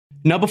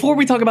Now, before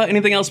we talk about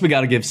anything else, we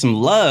gotta give some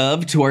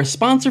love to our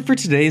sponsor for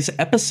today's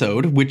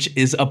episode, which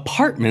is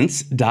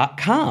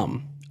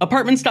Apartments.com.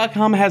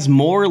 Apartments.com has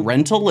more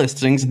rental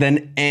listings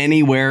than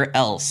anywhere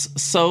else,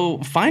 so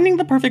finding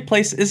the perfect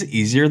place is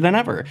easier than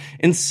ever.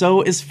 And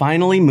so is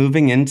finally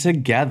moving in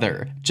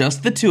together.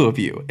 Just the two of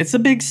you. It's a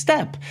big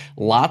step.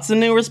 Lots of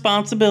new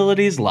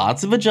responsibilities,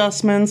 lots of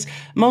adjustments.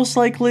 Most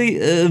likely,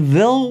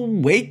 they'll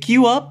wake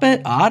you up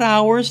at odd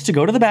hours to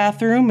go to the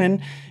bathroom, and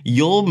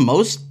you'll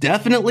most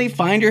definitely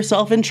find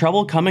yourself in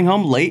trouble coming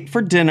home late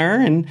for dinner,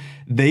 and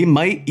they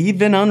might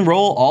even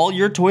unroll all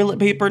your toilet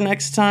paper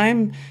next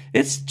time.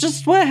 It's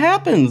just what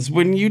happens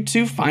when you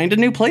two find a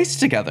new place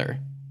together.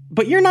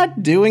 But you're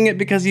not doing it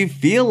because you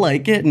feel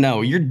like it.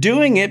 No, you're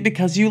doing it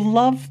because you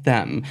love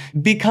them,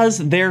 because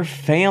they're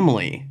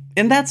family.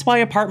 And that's why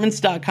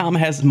Apartments.com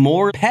has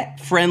more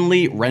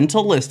pet-friendly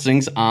rental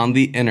listings on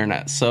the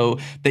internet, so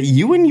that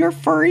you and your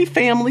furry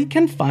family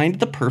can find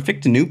the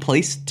perfect new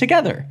place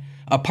together.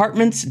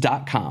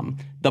 Apartments.com,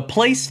 the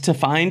place to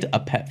find a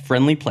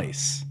pet-friendly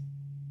place.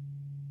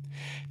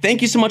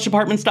 Thank you so much,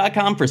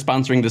 Apartments.com, for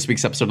sponsoring this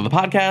week's episode of the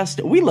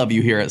podcast. We love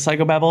you here at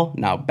Psychobabble.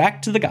 Now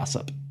back to the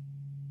gossip.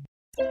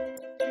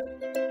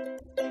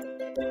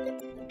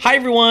 Hi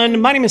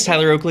everyone, my name is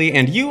Tyler Oakley,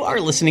 and you are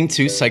listening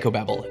to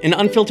Psychobabble, an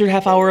unfiltered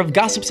half hour of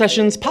gossip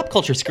sessions, pop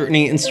culture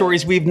scrutiny, and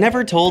stories we've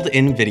never told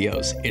in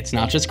videos. It's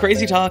not just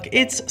crazy talk,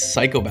 it's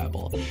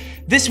Psychobabble.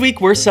 This week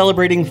we're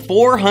celebrating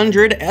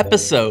 400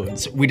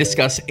 episodes. We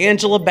discuss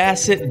Angela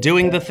Bassett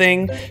doing the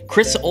thing,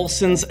 Chris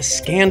Olsen's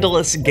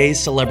scandalous gay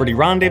celebrity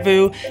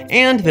rendezvous,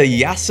 and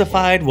the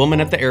yassified woman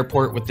at the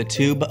airport with the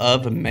tube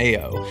of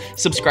mayo.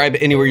 Subscribe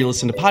anywhere you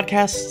listen to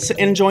podcasts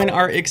and join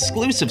our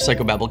exclusive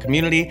Psychobabble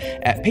community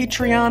at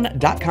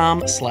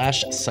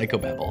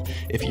patreon.com/psychobabble.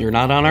 If you're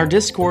not on our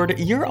Discord,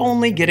 you're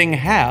only getting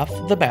half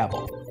the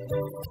babble.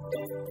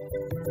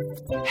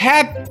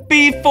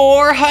 Happy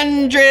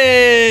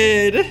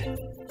 400!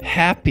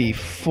 Happy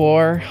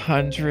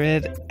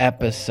 400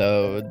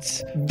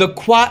 episodes. The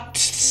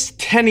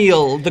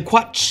quatcennial.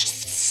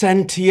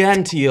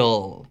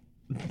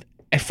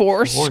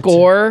 Four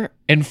score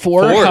and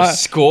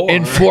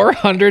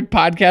 400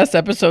 podcast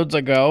episodes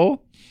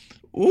ago.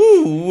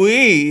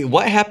 Ooh-wee.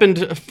 What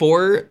happened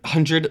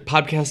 400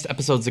 podcast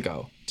episodes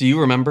ago? Do you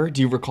remember?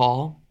 Do you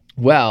recall?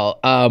 Well,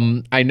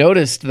 I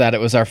noticed that it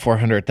was our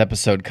 400th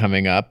episode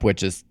coming up,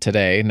 which is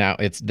today.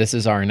 This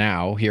is our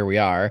now. Here we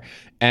are.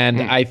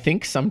 And I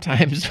think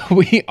sometimes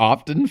we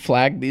often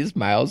flag these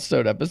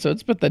milestone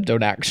episodes, but then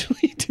don't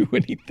actually do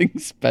anything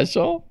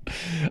special.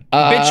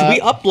 Bitch,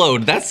 we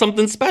upload. That's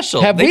something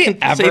special. Have we can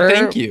ever say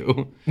thank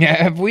you? Yeah,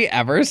 have we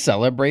ever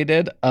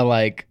celebrated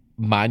a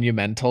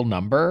monumental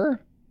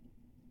number?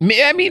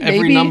 I mean, every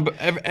maybe number.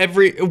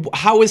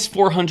 How is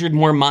 400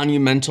 more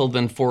monumental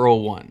than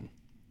 401?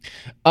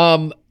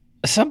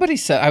 Somebody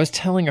said, I was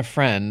telling a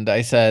friend,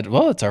 I said,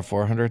 well, it's our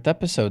 400th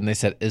episode. And they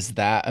said, is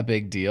that a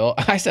big deal?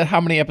 I said,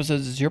 how many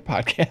episodes does your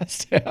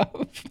podcast have?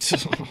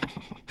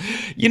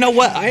 You know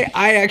what?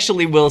 I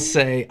actually will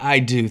say I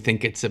do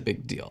think it's a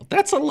big deal.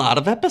 That's a lot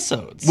of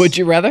episodes. Would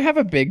you rather have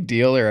a big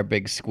deal or a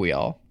big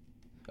squeal?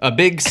 A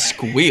big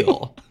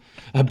squeal.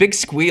 A big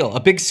squeal. A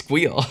big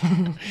squeal.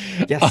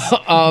 Yes.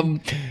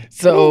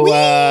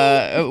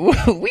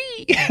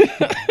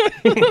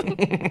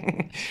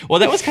 Well,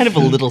 that was kind of a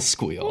little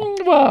squeal.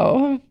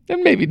 Well,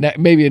 and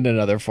maybe in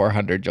another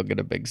 400 you'll get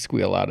a big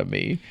squeal out of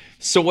me.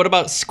 So what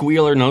about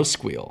squeal or no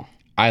squeal?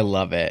 I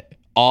love it.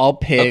 All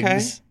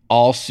pigs,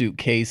 all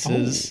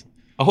suitcases.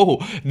 Oh,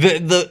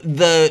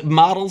 the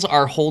models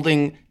are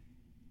holding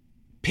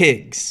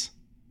pigs.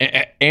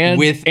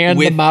 And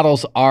the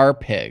models are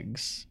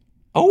pigs.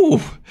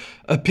 Oh,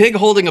 a pig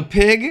holding a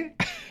pig?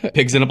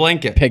 Pigs in a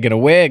blanket. Pig in a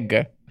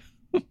wig.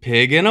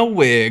 Pig in a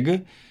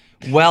wig.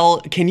 Well,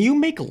 can you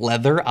make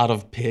leather out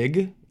of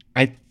pig?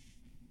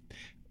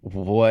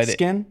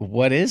 Skin?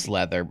 What is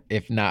leather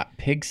if not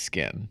pig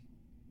skin?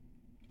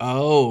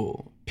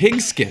 Oh, pig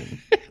skin.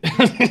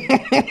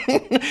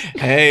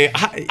 Hey,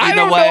 you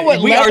know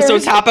what? We are so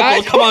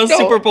topical. Come on,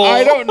 Super Bowl.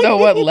 I don't know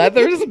what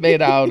leather's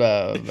made out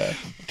of.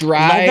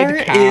 Dried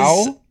leather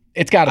cow?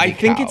 It's got to be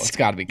cow. It's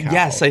got to be cow.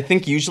 Yes, I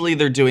think usually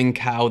they're doing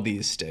cow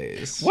these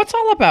days. What's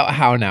all about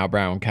how now,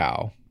 brown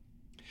cow?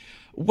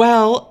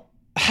 Well,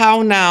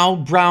 how now,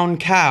 brown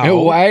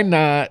cow? Why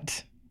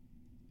not?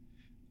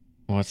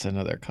 What's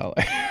another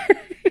color?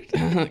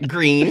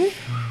 Green.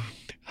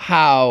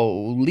 How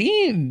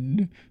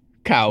lean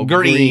cow?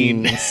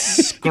 Green.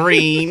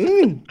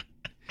 Green.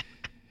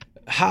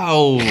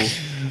 How?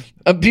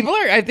 I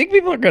think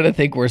people are going to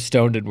think we're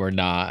stoned and we're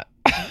not.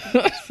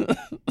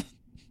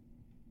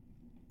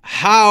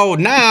 How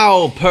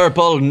now,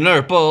 purple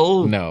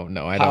nurple? No,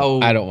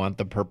 I don't want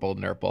the purple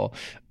nurple.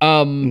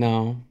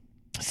 No.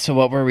 So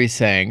what were we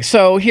saying?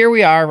 So here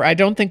we are. I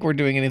don't think we're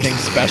doing anything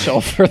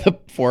special for the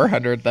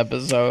 400th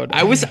episode.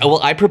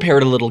 I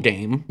prepared a little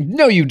game.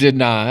 No, you did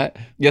not.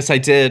 Yes, I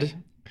did.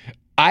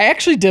 I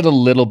actually did a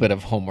little bit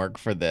of homework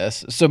for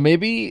this. So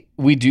maybe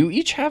we do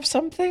each have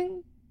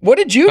something? What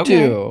did you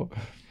do?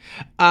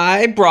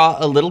 I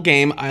brought a little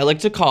game I like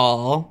to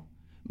call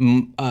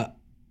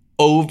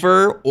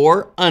Over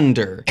or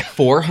under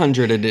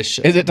 400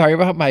 edition? Is it talking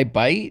about my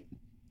bite?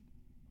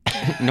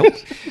 Nope.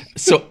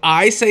 So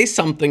I say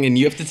something and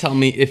you have to tell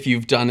me if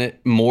you've done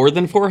it more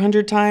than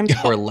 400 times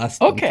or less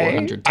than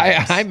 400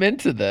 times. I'm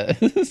into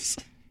this.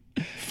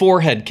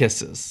 Forehead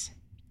kisses.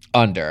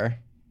 Under.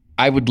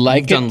 I would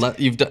like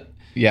You've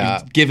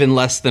given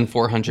less than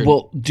 400.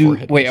 Well,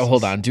 kisses.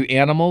 Hold on. Do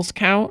animals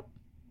count?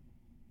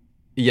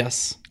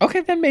 Yes.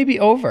 Okay, then maybe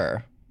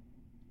over.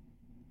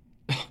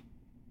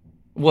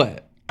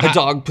 What? A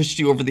dog pushed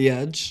you over the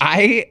edge?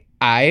 I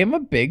am a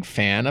big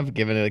fan of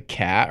giving a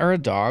cat or a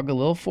dog a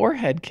little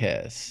forehead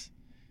kiss.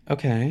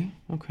 Okay.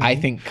 I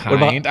think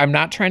kind. I'm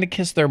not trying to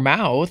kiss their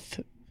mouth.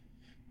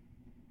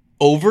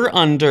 Over,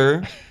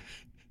 under.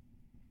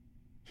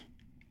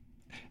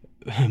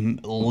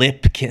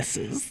 Lip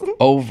kisses.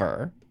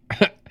 Over.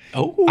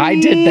 Oh. I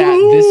did that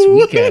this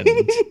weekend.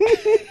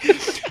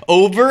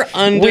 Over,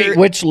 under. Wait,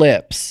 which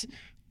lips?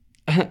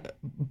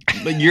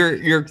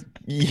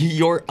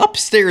 Your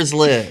upstairs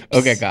lips.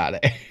 Okay, got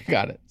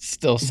it.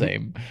 Still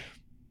same.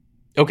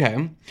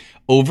 Okay.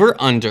 Over,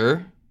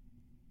 under.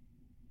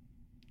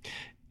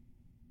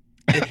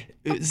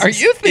 Are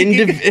you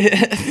thinking of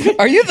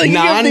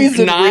these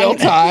in real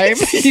time?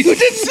 You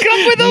didn't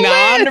come with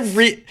a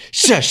list.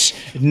 Shush.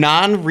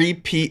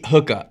 Non-repeat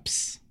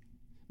hookups.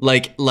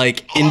 Like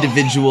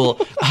individual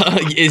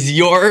is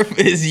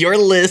your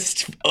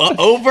list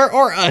over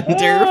or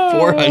under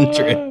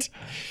 400?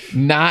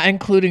 Not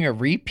including a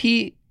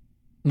repeat.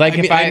 Like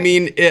how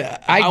many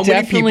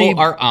people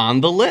are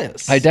on the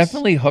list? I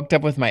definitely hooked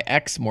up with my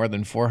ex more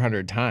than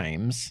 400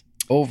 times.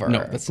 Over.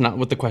 No, that's not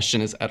what the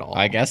question is at all.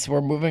 I guess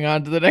we're moving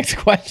on to the next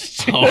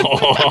question.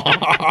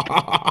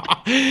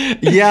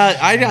 Yeah,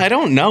 I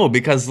don't know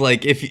because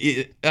like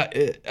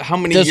how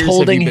many years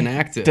have you been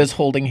active? Does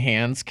holding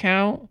hands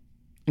count?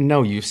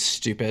 No, you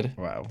stupid.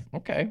 Wow.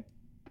 Okay.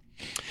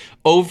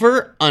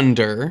 Over,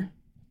 under,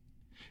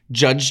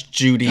 Judge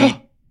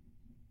Judy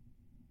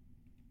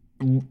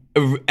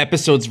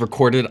episodes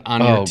recorded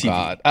on your TV. Oh,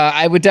 God.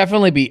 I would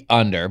definitely be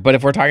under. But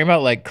if we're talking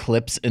about like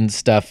clips and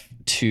stuff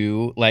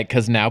too, like,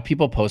 because now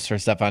people post her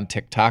stuff on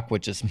TikTok,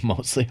 which is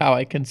mostly how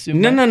I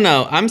consume it.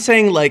 No. I'm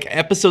saying like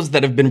episodes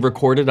that have been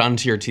recorded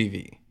onto your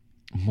TV.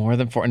 More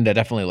than 400,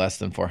 definitely less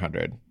than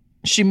 400.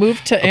 She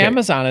moved to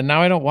Amazon and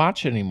now I don't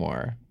watch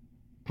anymore.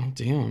 Oh,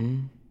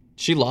 damn.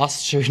 She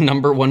lost her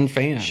number one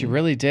fan. She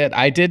really did.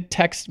 I did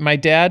text my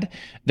dad.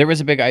 There was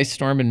a big ice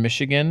storm in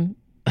Michigan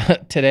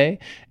today,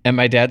 and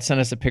my dad sent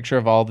us a picture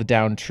of all the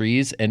downed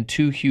trees, and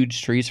 2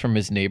 huge trees from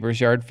his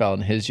neighbor's yard fell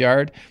in his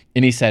yard.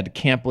 And he said,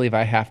 "Can't believe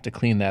I have to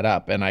clean that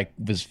up." And I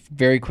was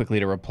very quickly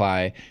to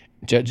reply,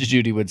 Judge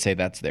Judy would say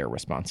that's their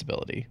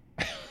responsibility.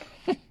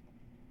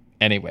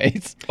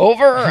 Anyways,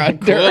 over or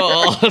under?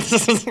 Cool.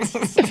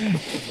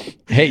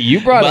 Hey, you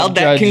brought up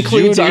that Judge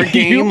concludes Judy. our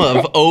game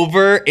of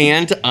over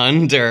and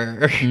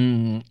under.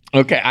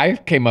 Okay, I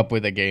came up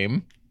with a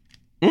game.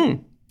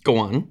 Go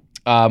on.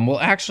 Well,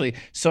 actually,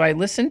 so I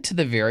listened to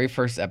the very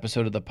first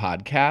episode of the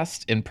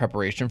podcast in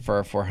preparation for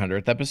our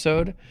 400th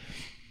episode.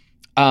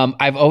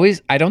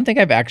 I don't think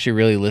I've actually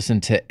really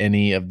listened to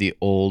any of the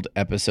old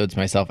episodes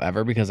myself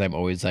ever because I'm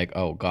always like,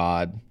 oh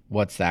God,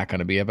 what's that going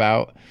to be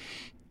about?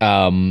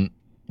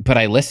 But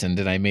I listened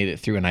and I made it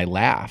through and I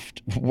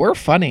laughed. We're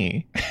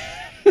funny.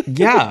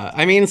 Yeah.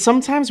 I mean,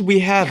 sometimes we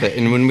have it.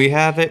 And when we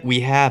have it, we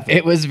have it.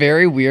 It was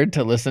very weird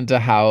to listen to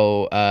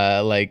how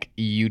like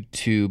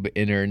YouTube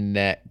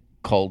internet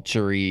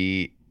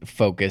culture-y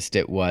focused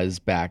it was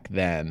back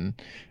then.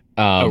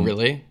 Oh,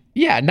 really?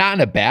 Yeah, not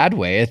in a bad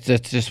way. It's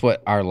just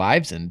what our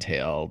lives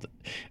entailed.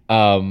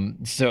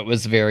 So it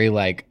was very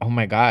like, oh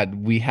my God,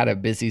 we had a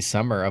busy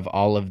summer of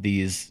all of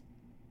these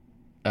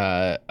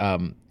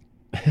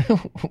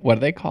what are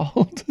they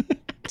called?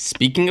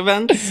 Speaking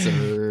events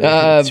or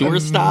tour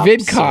stops?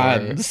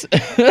 VidCons.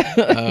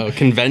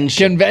 Conventions.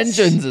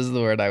 Conventions is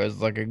the word I was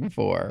looking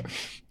for.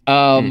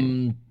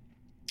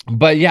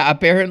 But yeah,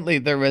 apparently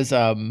there was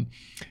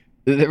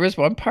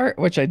one part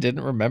which I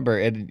didn't remember,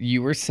 and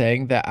you were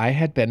saying that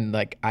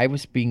I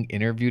was being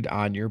interviewed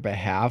on your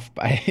behalf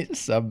by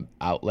some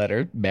outlet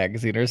or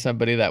magazine or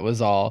somebody that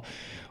was all,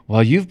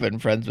 well, you've been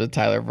friends with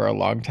Tyler for a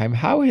long time.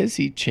 How has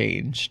he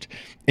changed?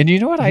 And you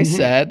know what I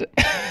said?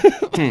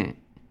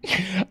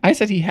 I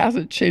said he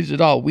hasn't changed at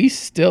all. We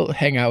still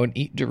hang out and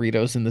eat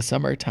Doritos in the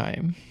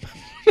summertime.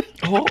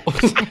 Oh.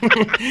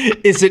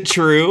 Is it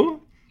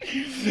true?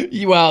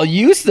 Well,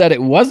 you said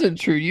it wasn't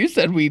true. You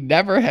said we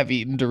never have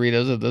eaten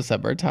Doritos in the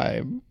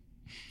summertime.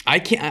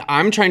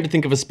 I'm trying to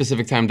think of a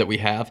specific time that we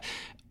have.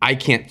 I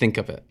can't think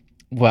of it.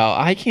 Well,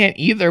 I can't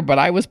either, but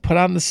I was put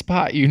on the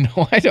spot. You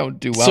know I don't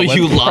do well. So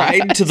you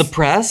lied to the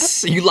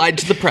press? You lied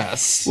to the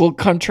press. Well,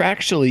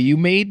 contractually, you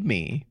made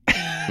me.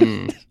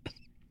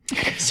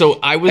 So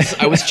I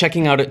was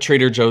checking out at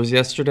Trader Joe's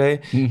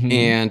yesterday,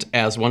 and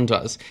as one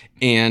does,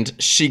 and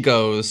she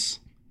goes,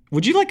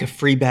 "Would you like a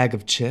free bag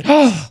of chips?"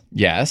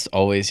 Yes,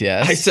 always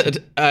yes. I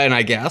said, and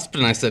I gasped,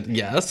 and I said,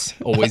 "Yes,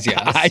 always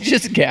yes." I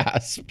just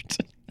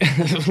gasped.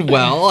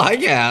 Well, I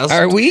gasped.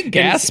 Are we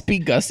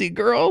gaspy Gussie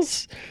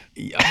girls?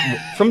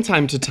 Yeah, from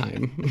time to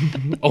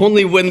time.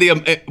 Only when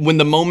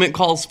the moment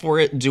calls for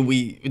it do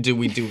we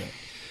do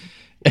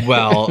it.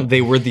 Well,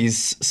 they were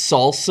these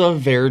salsa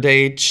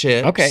verde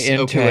chips. Okay,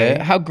 into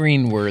it. How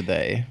green were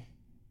they?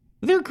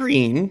 They're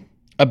green.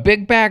 A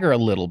big bag or a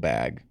little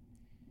bag?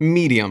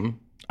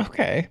 Medium.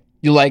 Okay.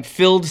 You like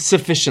filled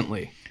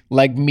sufficiently.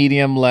 Like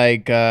medium,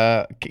 like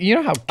you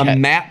know how a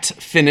matte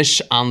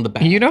finish on the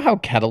bag. You know how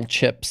kettle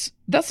chips,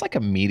 that's like a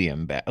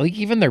medium bag. Like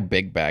even their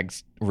big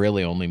bags,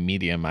 really only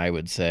medium, I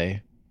would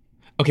say.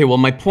 Okay, well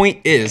my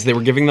point is they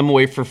were giving them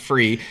away for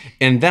free,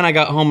 and then I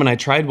got home and I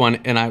tried one,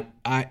 and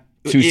I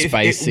too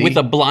spicy with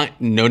a blind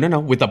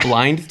with a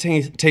blind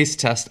taste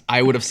test,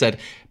 I would have said,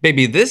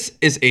 "Baby, this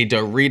is a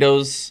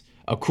Doritos,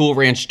 a Cool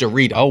Ranch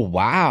Dorito." Oh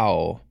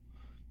wow!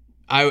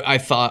 I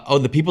thought,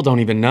 the people don't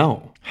even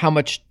know how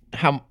much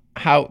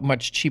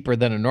cheaper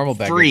than a normal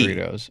bag free. of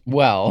Doritos.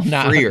 Well,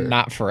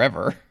 not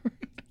forever.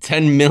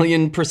 10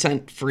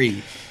 million%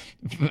 free.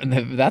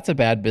 That's a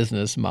bad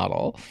business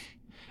model.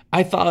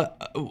 I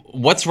thought,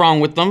 what's wrong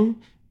with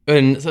them?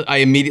 And so I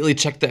immediately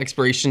checked the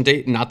expiration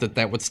date. Not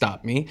that would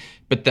stop me.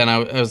 But then I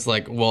was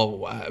like,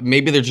 well,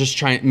 maybe they're just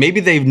trying.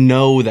 Maybe they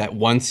know that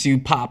once you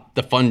pop,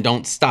 the fun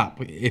don't stop.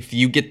 If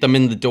you get them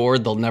in the door,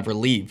 they'll never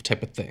leave,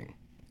 type of thing.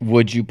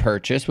 Would you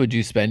purchase? Would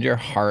you spend your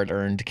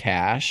hard-earned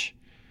cash?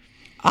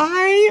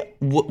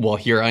 Well,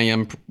 here I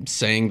am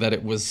saying that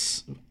it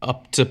was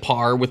up to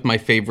par with my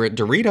favorite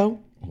Dorito.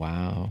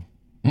 Wow.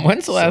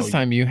 When's the last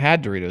time you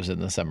had Doritos in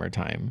the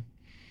summertime?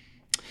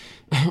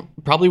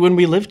 Probably when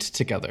we lived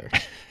together.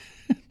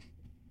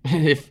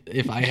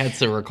 If I had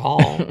to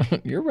recall.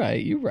 You're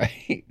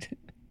right.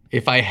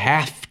 If I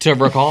have to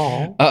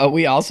recall.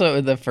 We also,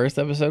 in the first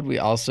episode, we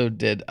also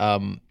did,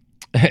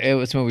 it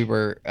was when we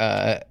were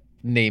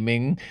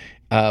naming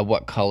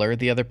what color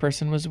the other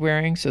person was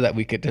wearing so that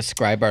we could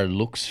describe our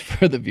looks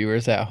for the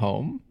viewers at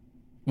home.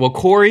 Well,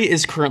 Corey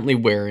is currently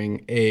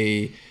wearing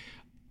a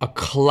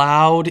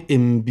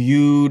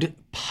cloud-imbued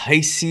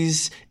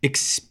Pisces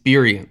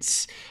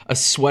experience, a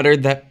sweater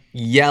that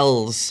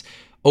yells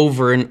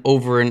over and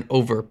over and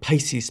over,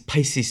 Pisces,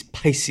 Pisces,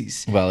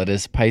 Pisces. Well, it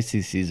is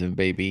Pisces season,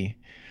 baby.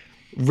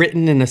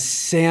 Written in a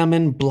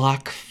salmon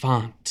block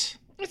font.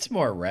 It's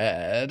more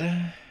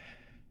red.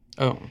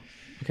 Oh,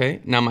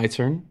 okay. Now my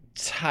turn.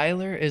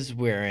 Tyler is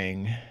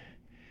wearing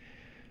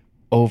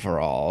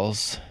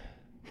overalls.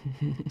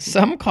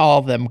 Some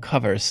call them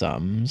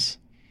coversums.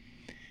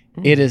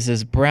 It is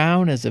as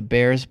brown as a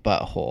bear's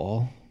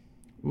butthole.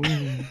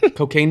 Ooh.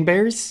 Cocaine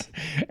bears?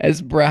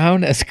 As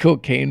brown as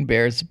cocaine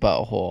bear's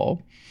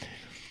butthole.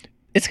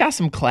 It's got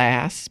some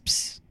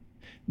clasps.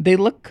 They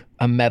look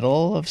a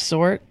medal of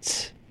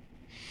sorts.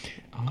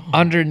 Oh.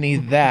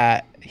 Underneath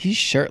that, he's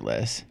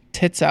shirtless.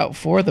 Tits out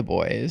for the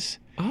boys.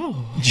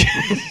 Oh.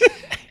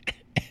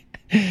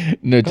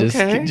 No,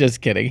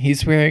 just kidding.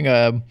 He's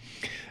wearing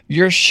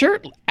your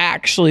shirt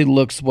actually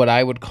looks what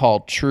I would call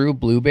true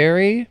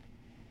blueberry.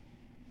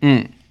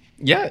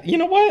 Yeah, you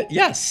know what?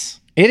 Yes.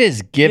 It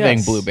is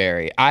giving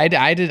blueberry.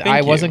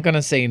 I wasn't going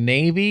to say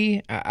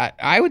navy.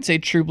 I would say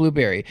true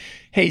blueberry.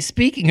 Hey,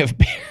 speaking of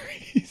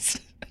berries.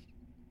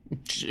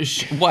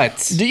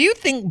 What? Do you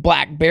think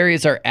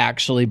blackberries are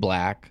actually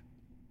black?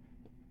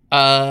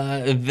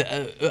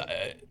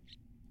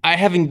 I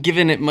haven't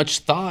given it much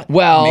thought.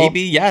 Well,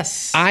 maybe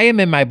yes. I am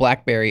in my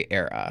blackberry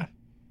era.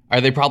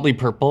 Are they probably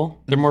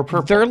purple? They're more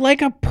purple. They're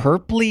like a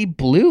purpley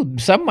blue.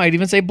 Some might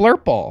even say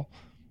blurple.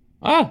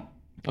 Ah,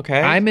 okay.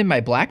 I'm in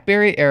my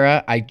blackberry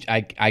era.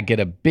 I get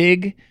a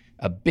big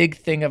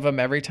thing of them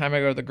every time I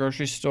go to the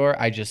grocery store.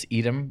 I just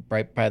eat them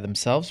right by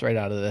themselves, right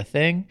out of the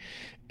thing.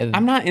 And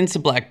I'm not into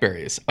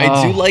blackberries.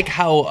 I do like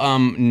how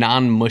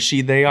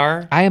non-mushy they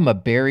are. I am a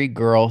berry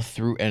girl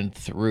through and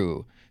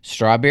through.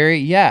 Strawberry,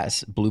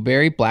 yes.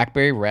 Blueberry,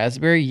 blackberry,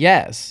 raspberry,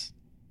 yes.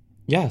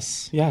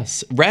 Yes.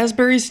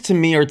 Raspberries to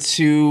me are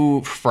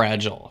too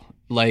fragile.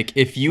 Like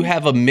if you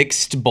have a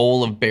mixed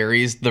bowl of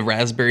berries, the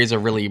raspberries are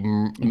really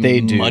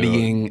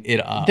muddying it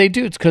up. They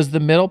do. It's because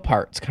the middle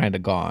part's kind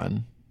of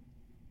gone.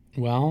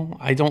 Well,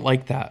 I don't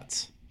like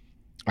that.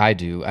 I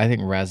do. I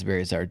think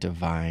raspberries are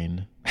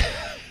divine.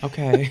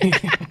 Okay.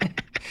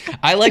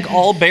 I like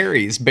all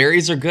berries.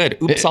 Berries are good.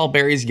 Oops, all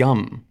berries,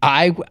 yum.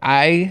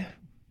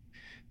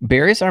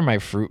 Berries are my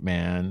fruit,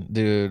 man,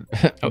 dude.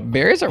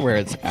 Berries are where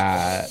it's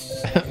at.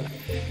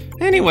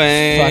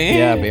 Anyway. Fuck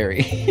yeah,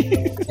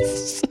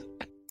 berries.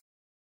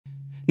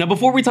 Now,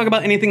 before we talk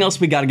about anything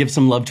else, we got to give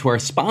some love to our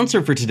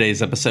sponsor for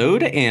today's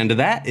episode, and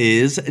that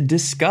is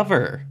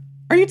Discover.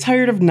 Are you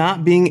tired of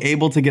not being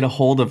able to get a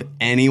hold of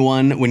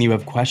anyone when you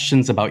have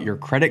questions about your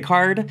credit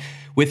card?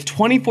 With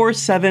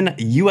 24/7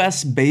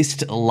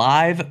 US-based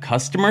live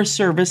customer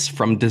service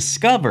from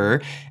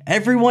Discover,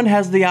 everyone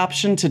has the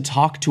option to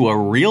talk to a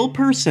real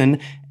person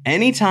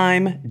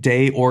anytime,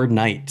 day or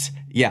night.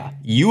 Yeah,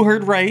 you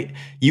heard right.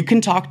 You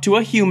can talk to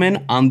a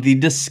human on the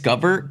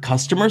Discover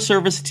customer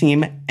service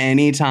team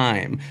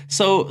anytime.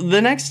 So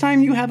the next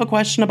time you have a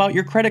question about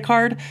your credit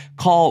card,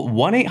 call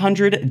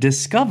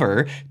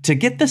 1-800-DISCOVER to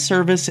get the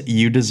service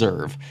you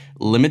deserve.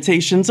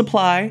 Limitations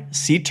apply.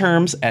 See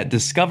terms at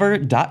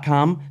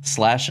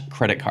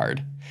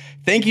discover.com/creditcard.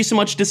 Thank you so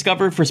much,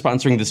 Discover, for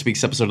sponsoring this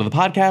week's episode of the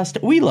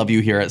podcast. We love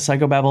you here at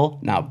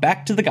Psychobabble. Now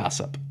back to the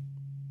gossip.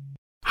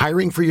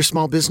 Hiring for your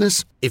small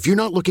business? If you're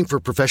not looking for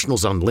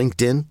professionals on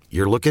LinkedIn,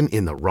 you're looking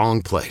in the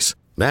wrong place.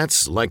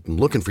 That's like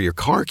looking for your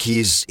car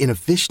keys in a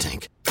fish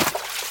tank.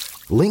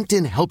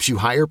 LinkedIn helps you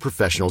hire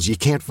professionals you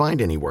can't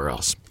find anywhere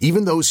else,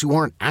 even those who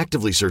aren't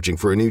actively searching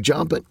for a new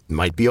job but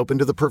might be open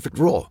to the perfect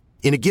role.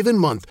 In a given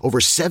month, over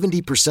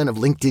 70% of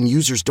LinkedIn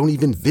users don't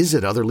even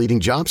visit other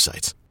leading job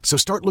sites. So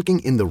start looking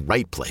in the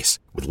right place.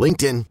 With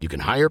LinkedIn, you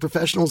can hire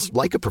professionals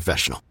like a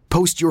professional.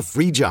 Post your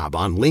free job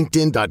on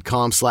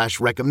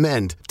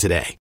linkedin.com/recommend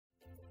today.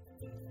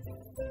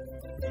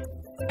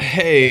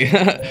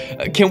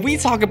 Hey, can we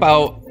talk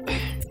about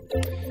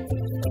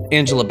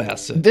Angela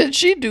Bassett? Did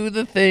she do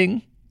the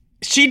thing?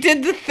 She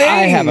did the thing.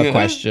 I have a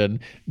question.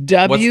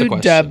 What's the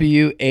question?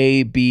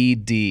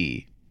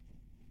 WWABD.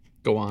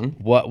 Go on.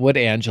 What would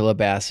Angela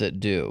Bassett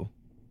do?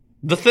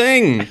 The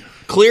thing.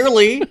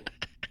 Clearly.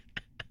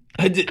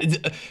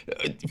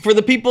 For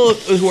the people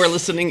who are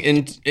listening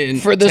in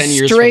for the 10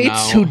 years straights from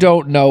now, who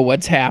don't know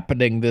what's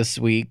happening this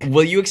week,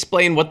 will you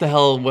explain what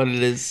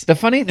it is? The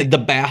funny thing, the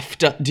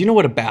BAFTA. Do you know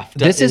what a BAFTA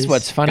is? This is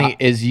what's funny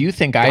is you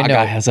think I know.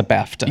 Gaga has a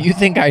BAFTA. You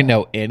think I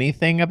know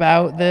anything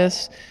about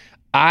this?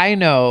 I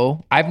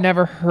know. I've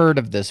never heard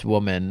of this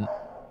woman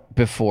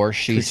before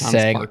she Crouton's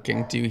sang.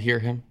 Barking. Do you hear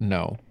him?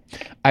 No,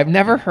 I've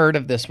never heard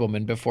of this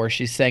woman before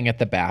she sang at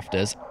the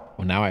BAFTAs.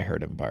 Well, now I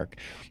heard him bark.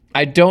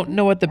 I don't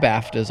know what the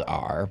BAFTAs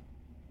are.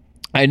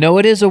 I know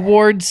it is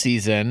award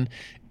season,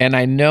 and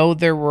I know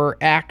there were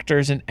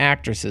actors and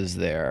actresses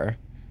there,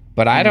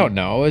 but I don't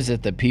know. Is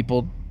it the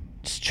People's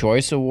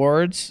Choice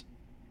Awards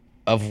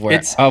of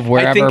wherever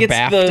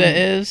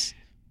BAFTA is?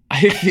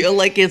 I feel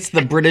like it's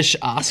the British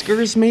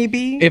Oscars,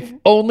 maybe. If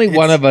only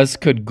one of us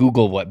could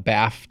Google what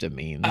BAFTA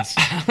means.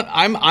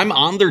 I'm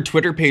on their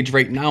Twitter page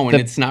right now, and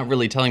it's not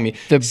really telling me.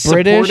 The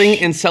Supporting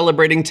and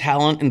celebrating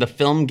talent in the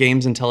film,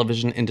 games, and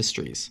television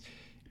industries.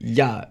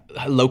 Yeah,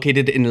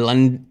 located in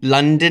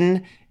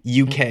London,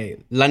 UK.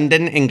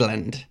 London,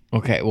 England.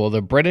 Okay, well,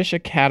 the British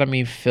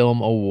Academy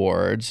Film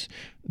Awards,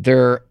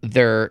 their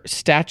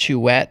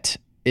statuette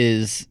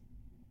is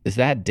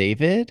that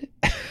David?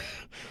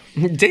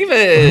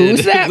 David.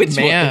 Who's that Which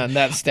man? one?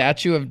 That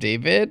statue of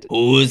David?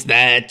 Who's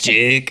that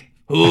chick?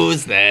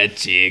 Who's that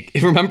chick?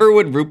 Remember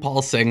when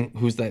RuPaul sang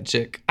 "Who's That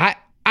Chick"? I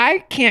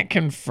can't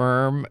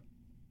confirm.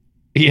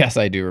 Yes,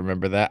 I do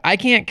remember that. I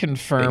can't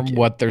confirm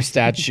what their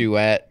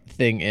statuette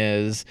thing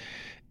is.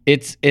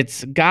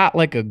 It's got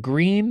like a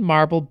green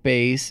marble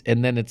base,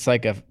 and then it's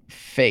like a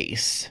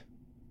face.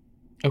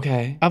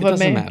 Okay, of it a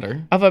doesn't man.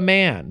 matter. Of a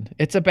man.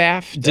 It's a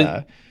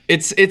BAFTA.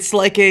 It's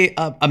like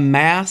a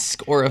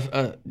mask or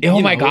a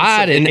oh my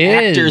god, an it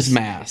is. Actor's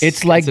mask.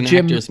 It's like an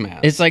Jim. Actor's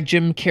mask. It's like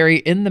Jim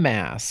Carrey in The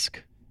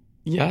Mask.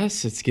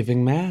 Yes, it's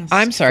giving mask.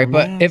 I'm sorry,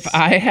 but mask. if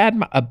I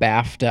had a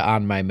BAFTA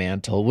on my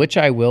mantle, which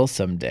I will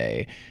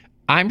someday,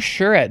 I'm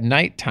sure at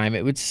nighttime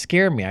it would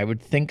scare me. I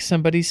would think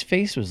somebody's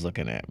face was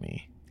looking at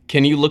me.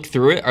 Can you look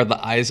through it? Are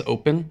the eyes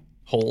open?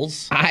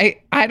 Holes? I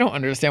don't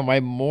understand why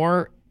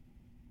more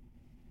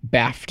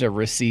BAFTA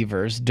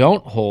receivers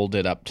don't hold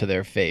it up to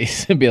their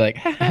face and be like,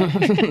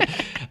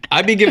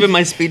 I'd be giving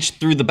my speech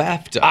through the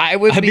BAFTA.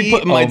 I'd be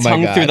putting my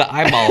tongue through the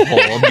eyeball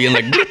hole, being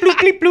like, bloop,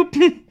 bloop, bloop,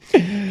 bloop.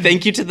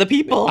 Thank you to the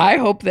people. I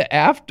hope that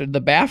after the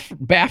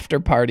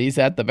BAFTA parties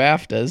at the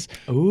BAFTAs.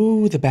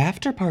 Ooh, the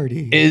BAFTA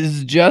party.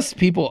 Is just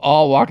people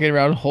all walking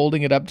around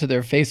holding it up to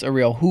their face, a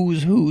real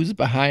who's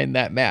behind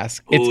that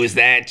mask. Who's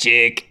that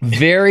chick?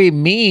 Very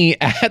me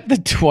at the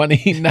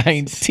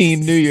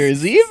 2019 New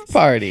Year's Eve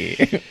party.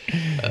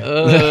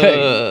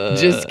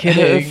 Just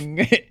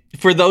kidding.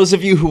 For those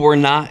of you who were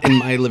not in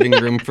my living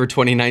room for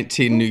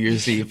 2019 New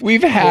Year's Eve,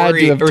 we've had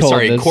to have told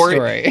this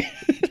story.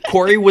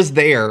 Corey was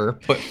there,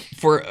 but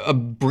for a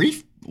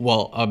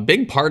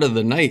big part of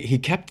the night, he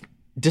kept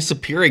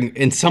disappearing,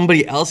 and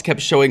somebody else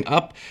kept showing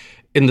up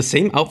in the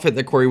same outfit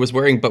that Corey was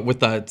wearing, but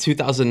with a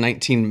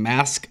 2019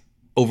 mask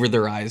over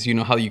their eyes. You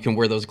know how you can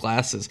wear those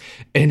glasses,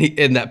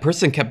 and that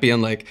person kept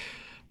being like,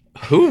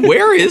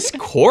 where is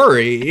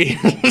Corey?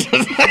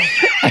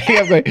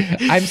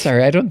 I'm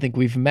sorry, I don't think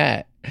we've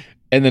met.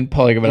 And then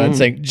pulling him out and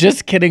saying,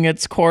 just kidding,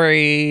 it's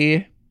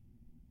Corey.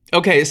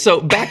 Okay,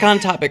 so back on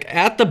topic.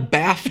 At the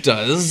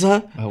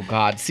BAFTAs. Oh,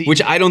 God. See,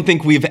 which I don't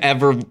think we've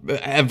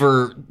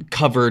ever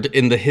covered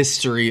in the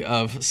history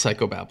of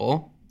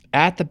Psychobabble.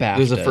 At the BAFTAs.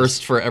 There's a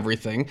first for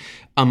everything.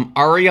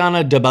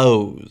 Ariana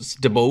DeBose.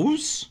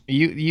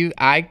 DeBose?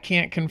 I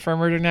can't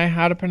confirm or deny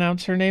how to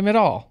pronounce her name at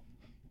all.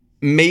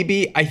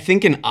 maybe, I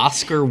think, an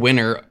Oscar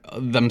winner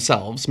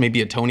themselves,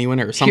 maybe a Tony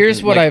winner or something.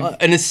 Here's what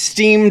an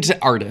esteemed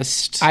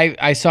artist.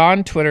 I saw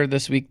on Twitter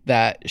this week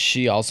that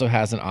she also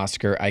has an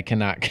Oscar. I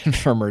cannot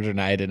confirm or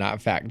deny. I did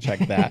not fact check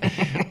that.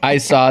 I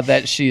saw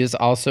that she is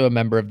also a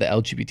member of the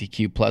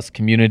LGBTQ plus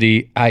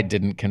community. I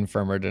didn't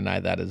confirm or deny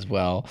that as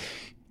well.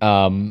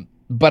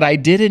 But I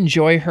did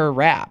enjoy her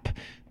rap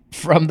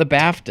from the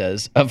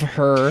BAFTAs of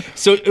her.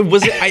 So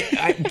was it?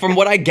 I from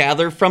what I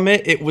gather from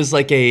it, it was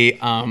like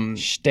a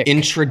Shtick.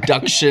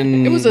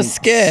 introduction. It was a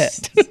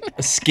skit.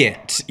 A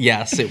skit.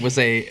 Yes, it was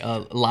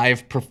a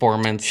live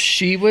performance.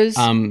 She was.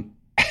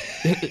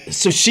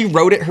 So she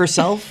wrote it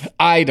herself.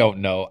 I don't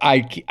know.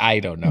 I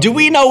don't know. Do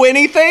we know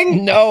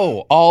anything?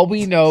 No. All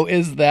we know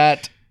is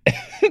that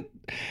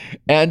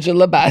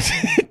Angela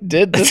Bassett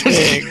did the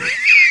thing.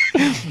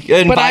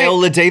 And But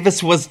Viola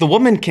Davis was the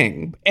woman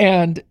king.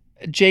 And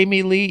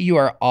Jamie Lee, you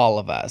are all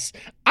of us.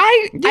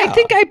 I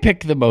think I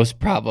picked the most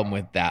problem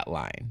with that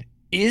line.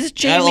 Is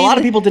Jamie A lot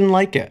of people didn't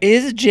like it.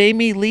 Is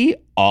Jamie Lee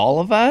all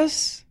of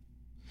us?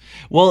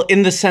 Well,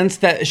 in the sense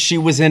that she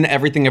was in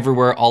Everything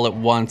Everywhere All at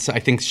Once, I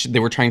think they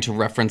were trying to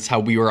reference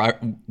how we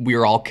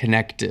were all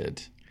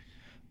connected.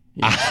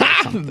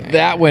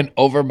 That went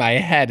over my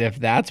head if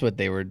that's what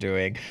they were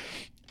doing.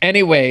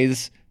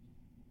 Anyways,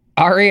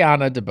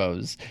 Ariana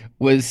DeBose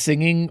was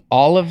singing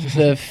all of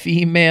the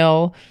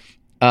female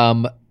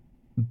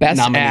Best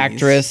Nominees.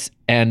 Actress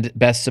and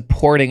Best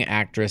Supporting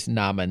Actress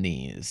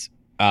nominees.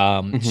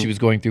 She was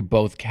going through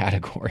both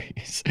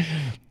categories.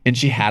 And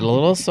she had a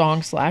little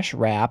song /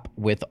 rap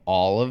with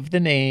all of the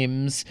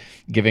names,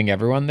 giving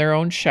everyone their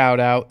own shout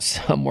out.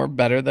 Some were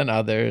better than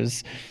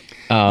others.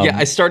 Yeah,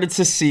 I started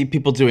to see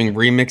people doing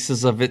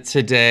remixes of it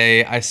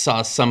today. I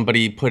saw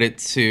somebody put it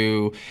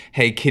to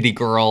 "Hey Kitty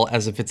Girl"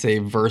 as if it's a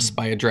verse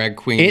by a drag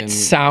queen. It in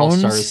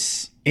sounds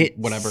All-Stars,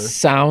 whatever.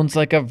 Sounds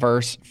like a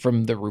verse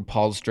from the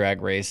RuPaul's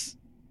Drag Race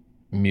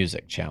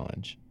music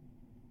challenge.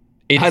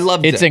 I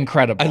loved it. It's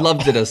incredible. I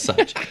loved it as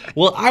such.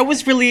 Well, I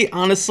was really,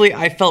 honestly,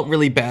 I felt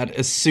really bad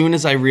as soon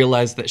as I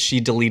realized that she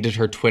deleted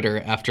her Twitter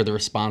after the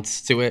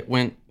response to it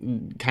went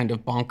kind of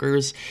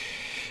bonkers.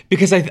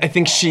 Because I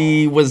think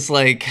she was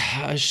like,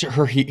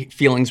 her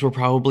feelings were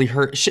probably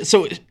hurt.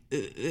 So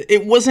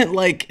it wasn't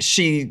like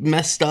she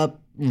messed up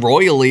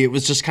royally. It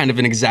was just kind of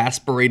an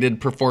exasperated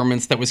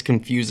performance that was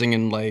confusing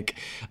and like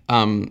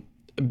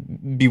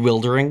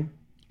bewildering.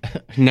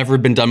 Never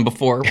been done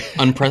before.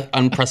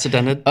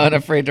 Unprecedented.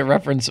 Unafraid to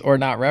reference or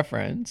not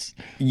reference.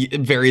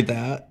 Very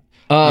that.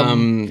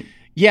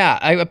 Yeah,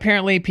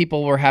 apparently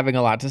people were having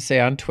a lot to say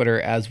on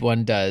Twitter, as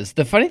one does.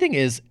 The funny thing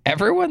is,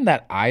 everyone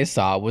that I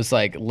saw was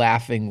like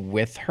laughing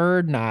with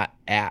her, not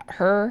at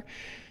her.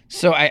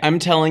 So I'm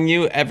telling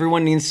you,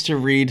 everyone needs to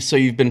read "So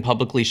You've Been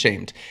Publicly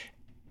Shamed."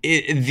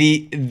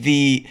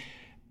 The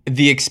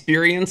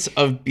experience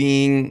of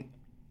being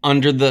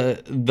under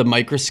the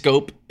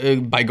microscope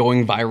by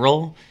going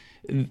viral,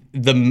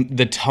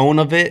 the tone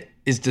of it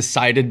is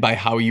decided by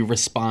how you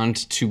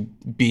respond to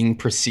being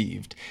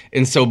perceived.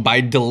 And so by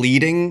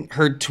deleting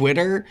her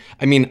Twitter,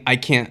 I mean, I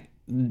can't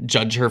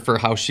judge her for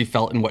how she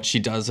felt and what she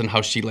does and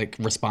how she like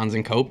responds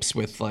and copes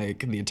with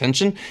like the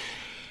attention.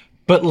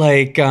 But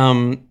like,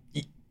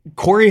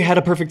 Corey had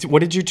a perfect. What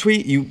did you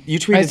tweet? You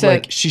tweeted said,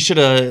 like she should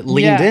have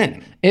leaned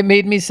in. It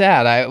made me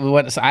sad.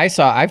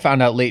 I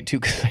found out late too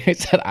because I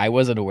said I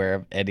wasn't aware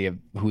of any of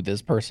who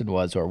this person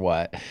was or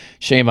what.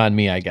 Shame on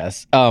me, I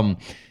guess.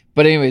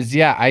 But anyways,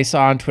 yeah, I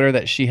saw on Twitter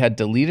that she had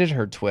deleted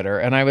her Twitter,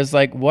 and I was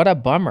like, what a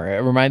bummer.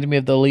 It reminded me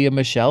of the Leah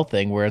Michelle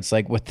thing where it's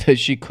like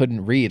she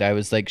couldn't read. I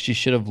was like, she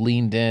should have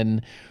leaned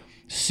in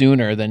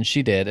sooner than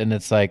she did, and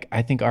it's like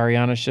I think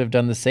Ariana should have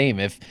done the same.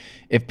 If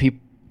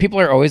people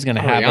are always going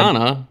to have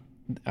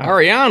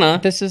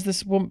Ariana.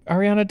 This woman,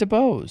 Ariana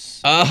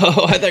DeBose.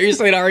 Oh, I thought you were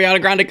saying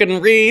Ariana Grande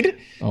couldn't read.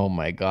 Oh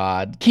my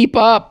God, keep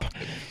up.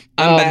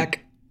 I'm back.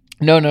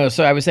 No.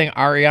 So I was saying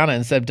Ariana,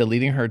 instead of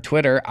deleting her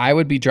Twitter, I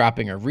would be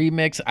dropping a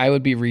remix. I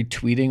would be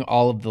retweeting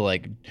all of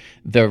the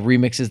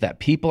remixes that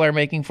people are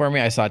making for me.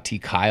 I saw T.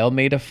 Kyle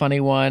made a funny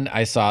one.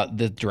 I saw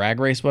the Drag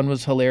Race one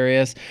was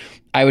hilarious.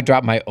 I would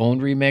drop my own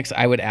remix.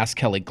 I would ask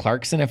Kelly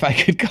Clarkson if I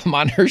could come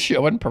on her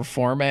show and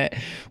perform it,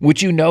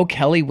 which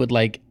Kelly would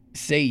like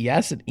say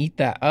yes and eat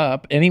that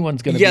up.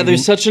 Anyone's gonna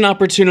there's such an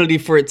opportunity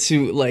for it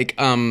to like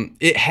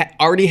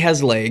already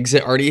has legs.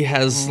 It already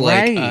has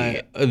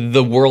like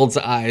the world's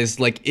eyes.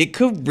 Like it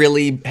could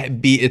really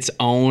be its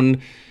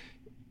own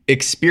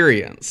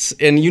experience.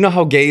 And you know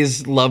how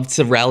gays love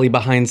to rally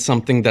behind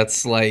something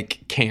that's like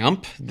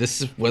camp.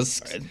 This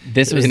was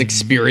an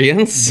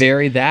experience.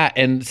 Very that.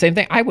 And same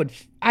thing, I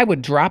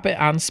would drop it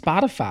on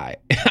Spotify.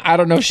 I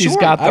don't know if she's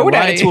got the rights. I would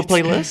add it to a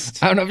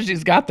playlist. I don't know if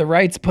she's got the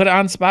rights. Put it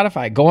on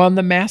Spotify. Go on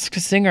The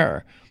Masked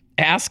Singer.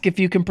 Ask if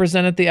you can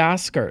present at the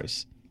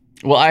Oscars.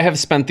 Well, I have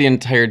spent the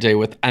entire day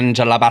with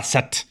Angela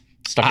Bassett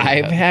stuck in my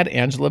head. I've had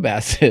Angela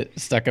Bassett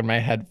stuck in my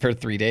head for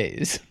 3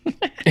 days.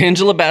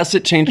 Angela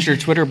Bassett changed her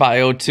Twitter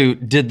bio to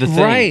 "did the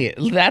thing." Right.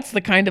 That's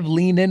the kind of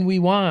lean in we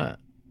want.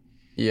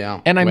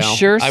 Yeah. And I'm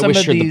sure I some wish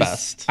of her these, the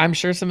best. I'm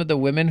sure some of the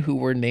women who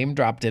were name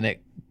dropped in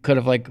it could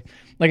have like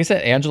like I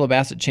said, Angela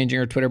Bassett changing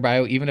her Twitter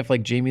bio, even if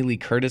like Jamie Lee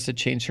Curtis had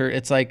changed her,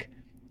 it's like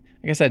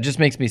I said, it just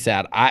makes me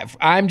sad.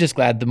 I'm just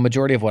glad the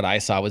majority of what I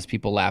saw was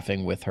people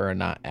laughing with her and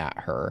not at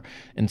her.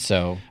 And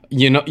so,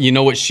 you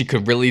know what she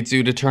could really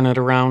do to turn it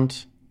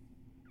around?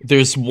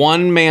 There's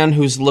one man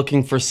who's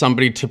looking for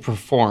somebody to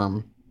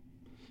perform,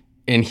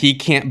 and he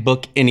can't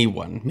book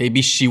anyone.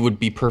 Maybe she would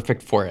be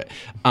perfect for it.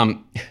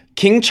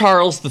 King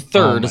Charles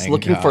III is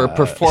looking for a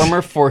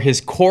performer for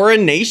his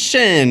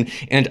coronation,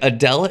 and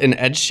Adele and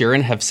Ed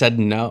Sheeran have said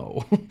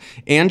no.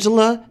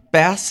 Angela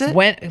Bassett?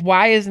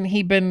 Why hasn't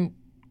he been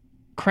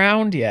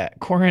crowned yet?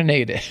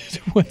 Coronated?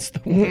 What's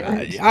the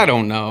word? I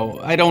don't know,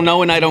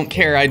 and I don't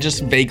care. I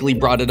just vaguely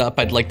brought it up.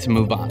 I'd like to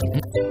move on.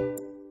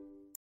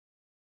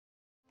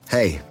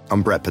 Hey,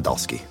 I'm Brett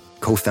Podolsky,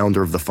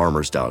 co-founder of The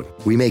Farmer's Dog.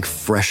 We make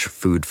fresh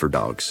food for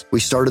dogs.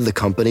 We started the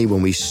company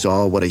when we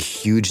saw what a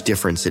huge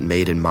difference it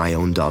made in my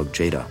own dog,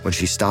 Jada, when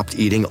she stopped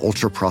eating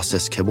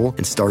ultra-processed kibble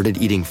and started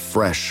eating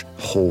fresh,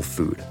 whole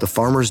food. The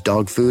Farmer's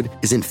Dog food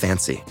isn't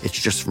fancy. It's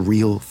just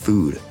real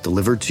food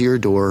delivered to your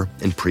door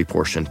in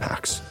pre-portioned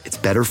packs. It's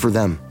better for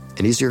them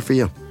and easier for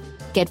you.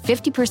 Get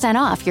 50%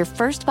 off your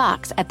first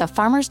box at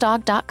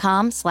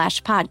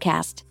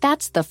thefarmersdog.com/podcast.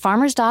 That's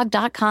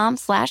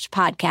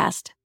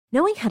thefarmersdog.com/podcast.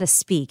 Knowing how to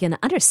speak and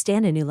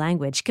understand a new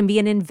language can be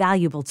an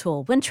invaluable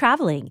tool when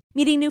traveling,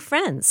 meeting new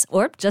friends,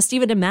 or just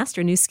even to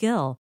master a new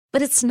skill.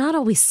 But it's not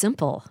always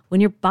simple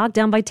when you're bogged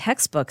down by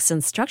textbooks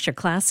and structure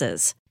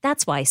classes.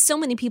 That's why so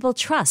many people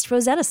trust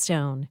Rosetta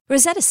Stone.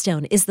 Rosetta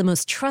Stone is the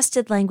most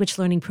trusted language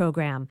learning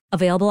program,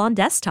 available on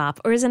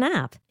desktop or as an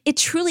app. It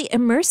truly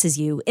immerses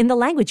you in the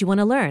language you want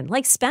to learn,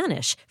 like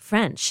Spanish,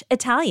 French,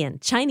 Italian,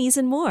 Chinese,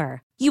 and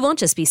more. You won't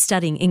just be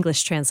studying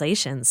English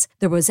translations.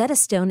 The Rosetta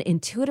Stone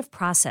intuitive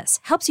process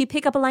helps you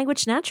pick up a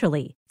language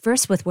naturally,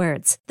 first with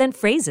words, then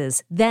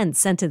phrases, then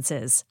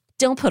sentences.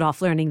 Don't put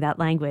off learning that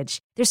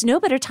language. There's no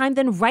better time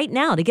than right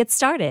now to get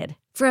started.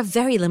 For a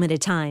very limited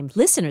time,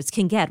 listeners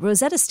can get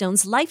Rosetta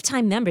Stone's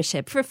lifetime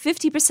membership for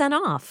 50%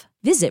 off.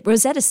 Visit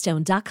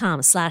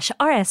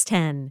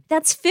rosettastone.com/rs10.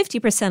 That's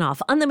 50%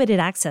 off unlimited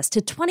access to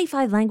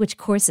 25 language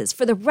courses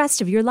for the rest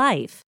of your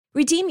life.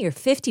 Redeem your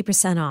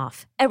 50%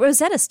 off at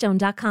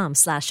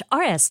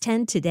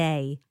rosettastone.com/rs10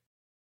 today.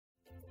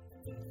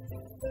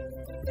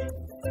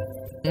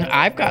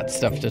 I've got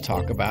stuff to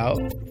talk about.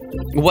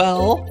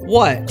 Well,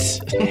 what?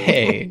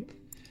 Hey,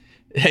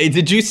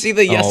 did you see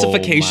the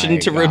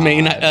yesification to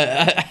remain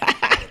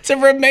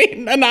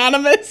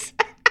anonymous?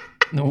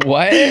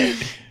 What?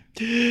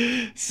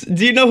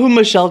 Do you know who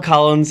Michelle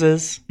Collins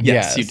is?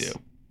 Yes, you do.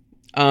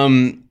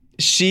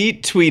 She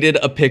tweeted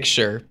a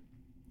picture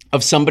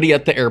of somebody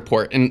at the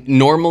airport. And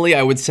normally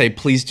I would say,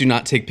 please do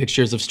not take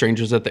pictures of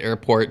strangers at the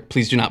airport.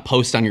 Please do not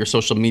post on your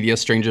social media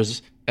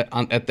strangers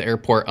at the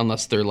airport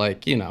unless they're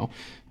like,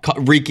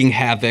 wreaking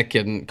havoc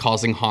and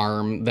causing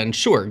harm. Then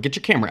sure, get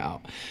your camera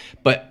out.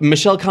 But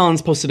Michelle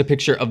Collins posted a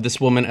picture of this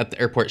woman at the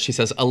airport. She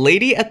says, a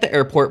lady at the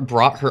airport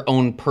brought her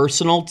own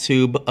personal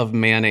tube of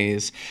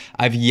mayonnaise.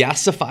 I've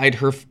yesified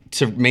her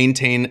to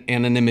maintain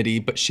anonymity,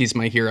 but she's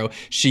my hero.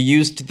 She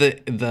used the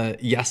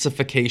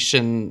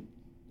yesification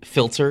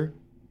filter.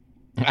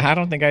 I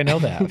don't think I know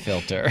that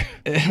filter.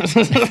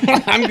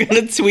 I'm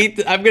gonna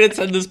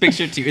send this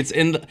picture to you. It's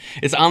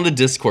on the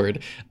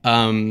Discord,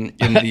 in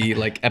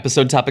the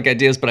episode topic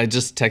ideas. But I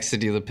just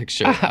texted you the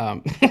picture. I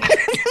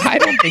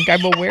don't think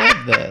I'm aware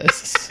of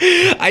this.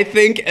 I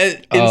think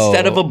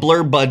instead of a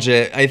blur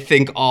budget, I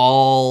think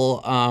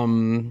all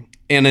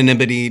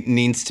anonymity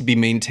needs to be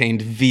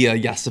maintained via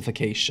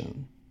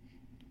yesification.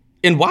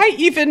 And why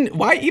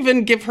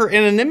even give her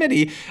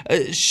anonymity?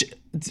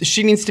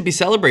 She needs to be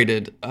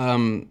celebrated.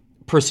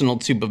 Personal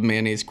tube of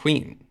mayonnaise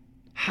queen.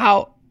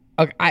 I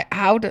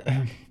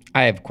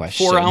have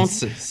questions. 4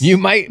 ounces. You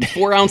might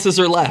 4 ounces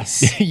or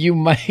less. You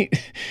might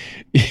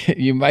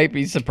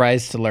be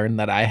surprised to learn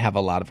that I have a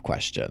lot of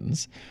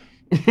questions.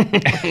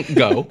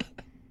 Go.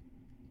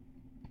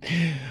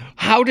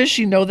 How does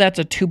she know that's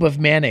a tube of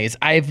mayonnaise?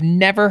 I've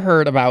never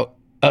heard about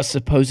a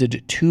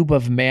supposed tube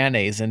of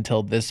mayonnaise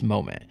until this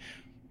moment.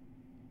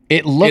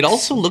 It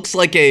also looks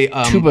like a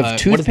tube of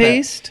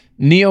toothpaste.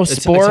 Neosporin.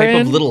 It's a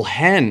type of little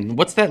hen.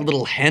 What's that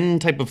little hen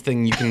type of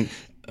thing you can?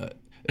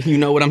 You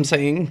know what I'm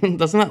saying?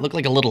 Doesn't that look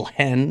like a little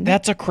hen?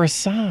 That's a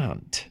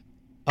croissant.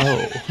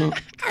 Oh,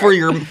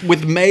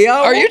 with mayo?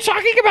 Are you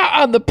talking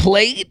about on the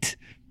plate?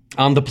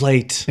 On the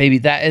plate, baby.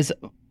 That is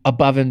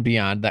above and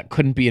beyond. That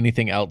couldn't be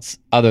anything else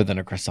other than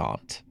a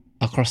croissant.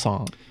 A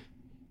croissant.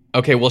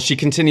 Okay, well, she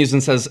continues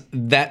and says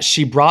that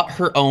she brought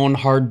her own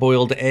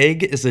hard-boiled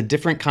egg is a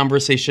different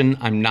conversation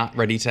I'm not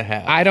ready to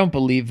have. I don't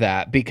believe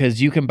that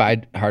because you can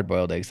buy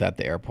hard-boiled eggs at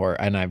the airport,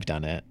 and I've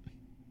done it.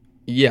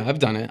 Yeah, I've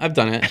done it.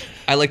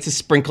 I like to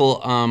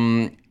sprinkle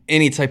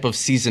any type of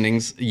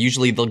seasonings.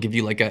 Usually they'll give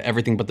you like a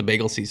everything but the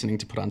bagel seasoning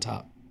to put on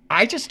top.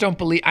 I just don't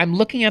believe, I'm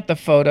looking at the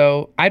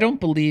photo. I don't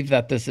believe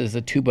that this is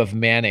a tube of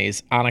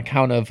mayonnaise on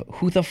account of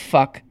who the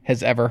fuck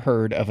has ever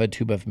heard of a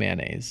tube of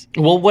mayonnaise?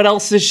 Well, what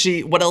else is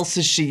she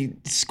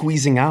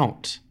squeezing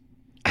out?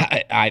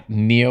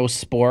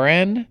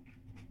 Neosporin,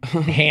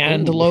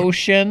 hand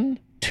lotion.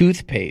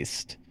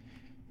 toothpaste.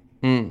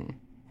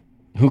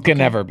 Who can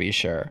never be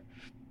sure?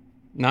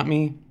 Not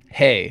me.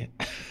 Hey,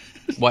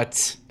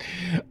 What?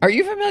 are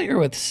you familiar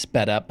with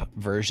sped up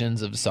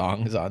versions of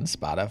songs on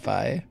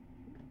Spotify?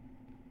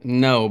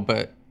 No,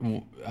 but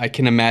I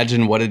can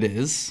imagine what it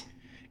is.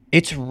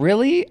 It's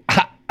really...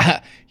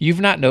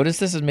 You've not noticed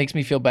this? It makes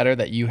me feel better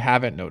that you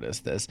haven't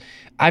noticed this.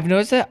 I've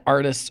noticed that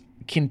artists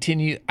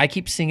continue... I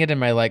keep seeing it in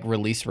my like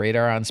release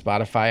radar on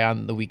Spotify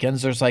on the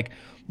weekends. There's like...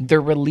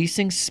 They're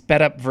releasing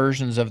sped up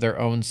versions of their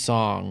own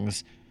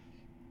songs.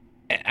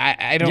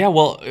 I don't... Yeah,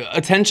 well,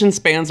 attention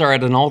spans are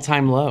at an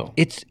all-time low.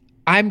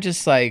 I'm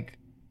just like...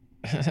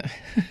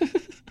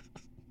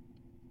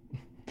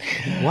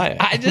 What?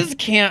 I just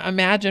can't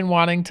imagine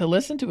wanting to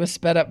listen to a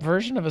sped up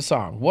version of a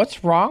song.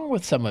 What's wrong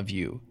with some of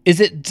you?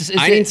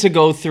 I need to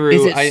go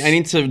through. I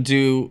need to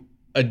do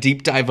a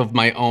deep dive of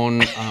my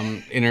own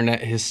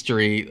internet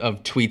history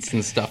of tweets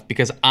and stuff,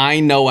 because I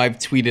know I've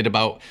tweeted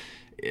about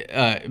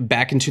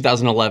back in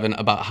 2011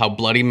 about how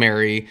Bloody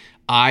Mary.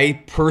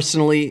 I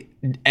personally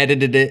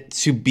edited it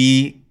to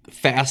be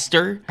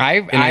faster. I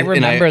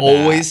remember that.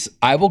 Always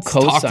I will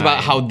co-sign. Talked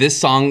about how this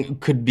song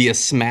could be a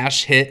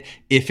smash hit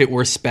if it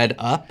were sped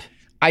up.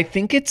 I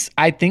think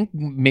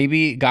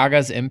maybe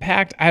Gaga's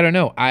impact. I don't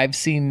know. I've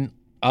seen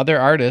other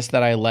artists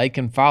that I like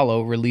and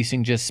follow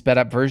releasing just sped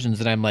up versions,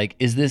 and I'm like,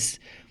 is this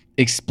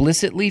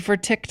explicitly for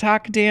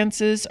TikTok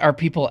dances? Are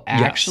people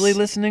actually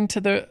listening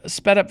to the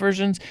sped up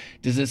versions?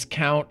 Does this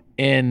count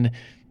in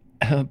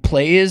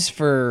plays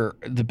for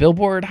the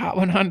Billboard Hot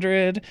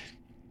 100?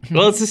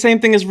 Well, it's the same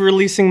thing as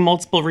releasing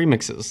multiple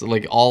remixes.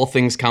 Like, all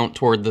things count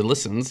toward the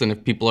listens, and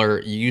if people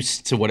are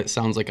used to what it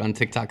sounds like on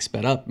TikTok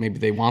sped up, maybe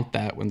they want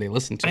that when they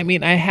listen to it. I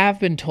mean, I have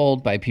been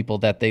told by people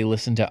that they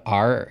listen to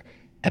our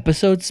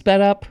episode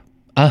sped up.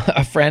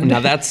 A friend...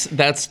 Now, that's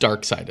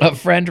dark-sided. A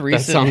friend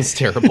recently... That sounds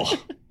terrible.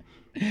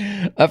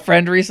 A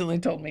friend recently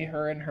told me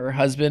her and her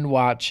husband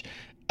watch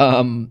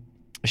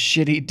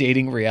shitty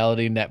dating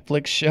reality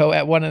Netflix show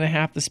at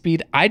 1.5 the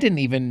speed. I didn't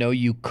even know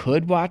you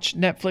could watch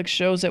Netflix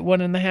shows at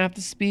 1.5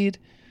 the speed.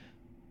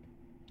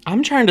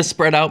 I'm trying to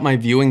spread out my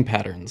viewing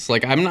patterns.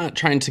 Like, I'm not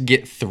trying to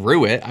get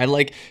through it. I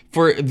like,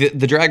 for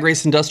the Drag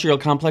Race Industrial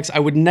Complex, I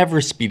would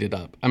never speed it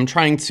up. I'm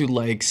trying to,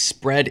 like,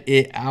 spread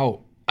it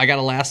out. I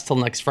gotta last till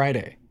next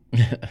Friday.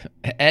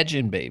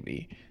 Edging,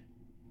 baby.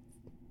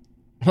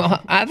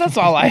 Well, that's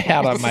all I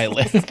had on my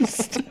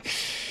list.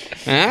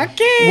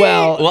 Okay.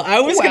 Well, I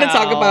was going to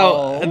talk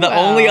about the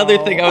only other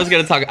thing I was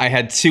going to talk. I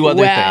had two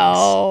other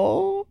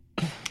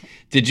things.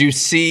 Did you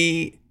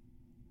see?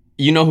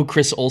 You know who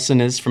Chris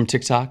Olsen is from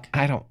TikTok?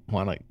 I don't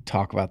want to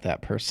talk about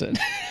that person.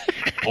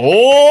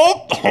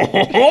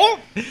 Oh.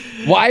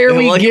 Why are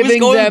we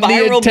giving them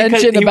the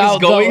attention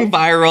about going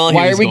viral?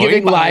 Why are we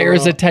giving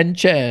liars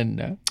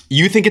attention?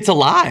 You think it's a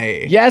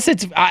lie? Yes,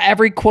 it's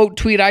every quote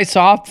tweet I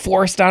saw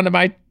forced onto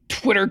my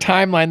Twitter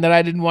timeline that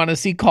I didn't want to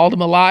see called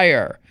him a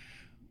liar.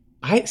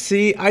 I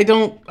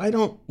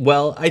don't.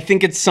 Well, I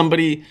think it's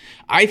somebody.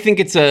 I think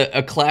it's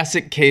a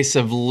classic case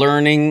of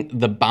learning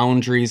the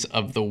boundaries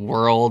of the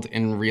world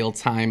in real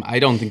time. I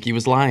don't think he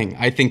was lying.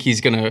 I think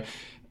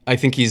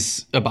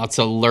he's about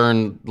to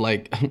learn,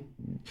 like,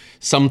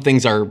 some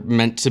things are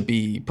meant to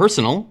be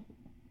personal,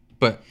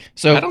 but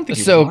I don't think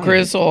he was lying.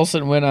 Chris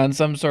Olsen went on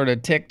some sort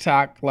of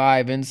TikTok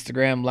live,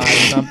 Instagram live,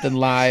 something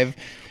live.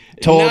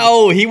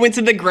 No, he went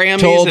to the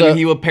Grammys and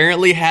he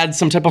apparently had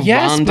some type of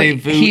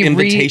rendezvous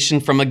invitation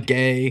from a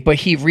gay. But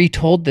he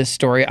retold this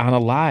story on a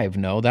live.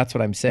 No, that's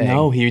what I'm saying.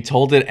 No, he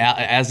told it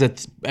as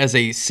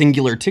a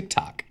singular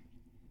TikTok.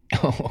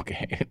 Oh,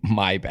 okay.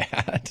 My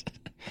bad.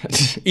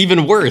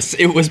 Even worse,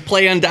 it was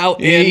planned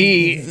out.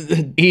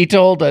 He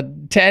told a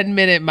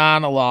 10-minute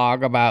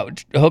monologue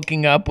about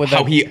hooking up with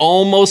how he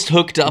almost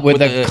hooked up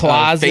with a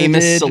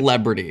famous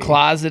celebrity.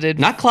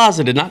 Not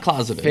closeted.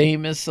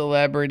 Famous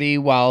celebrity,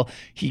 while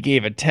he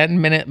gave a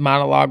 10-minute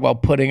monologue while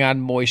putting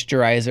on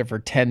moisturizer for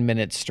 10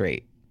 minutes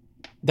straight.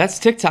 That's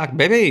TikTok,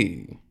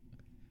 baby.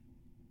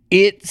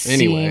 It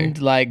seemed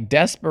like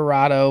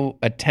desperado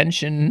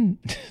attention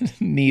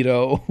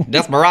neato.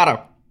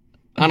 Desperado.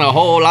 On a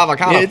whole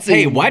avocado.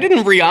 Hey, why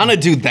didn't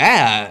Rihanna do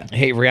that?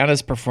 Hey,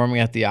 Rihanna's performing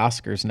at the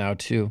Oscars now,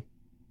 too.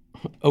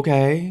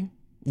 Okay.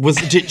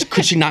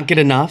 Could she not get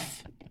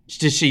enough?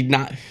 Should she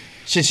not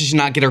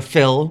get her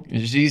fill?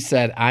 She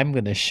said, I'm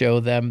going to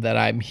show them that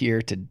I'm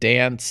here to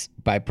dance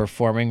by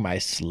performing my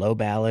slow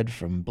ballad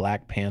from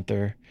Black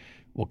Panther,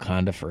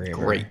 Wakanda Forever.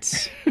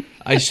 Great.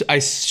 I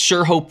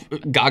sure hope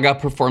Gaga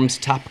performs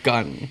Top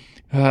Gun.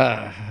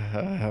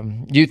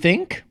 You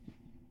think?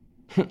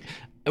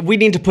 We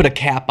need to put a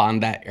cap on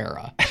that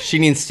era. She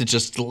needs to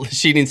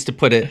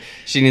put a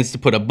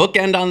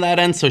bookend on that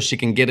end so she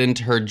can get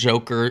into her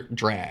Joker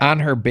drag.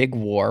 On her big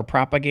war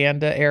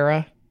propaganda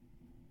era?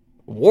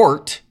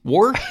 Wart.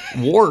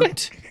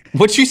 What'd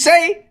you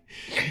say?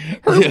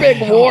 Her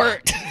big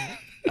wart.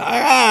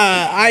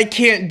 I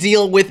can't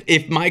deal with,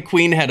 if my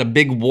queen had a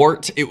big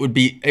wart, it would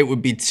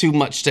be too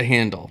much to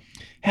handle.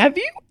 Have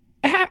you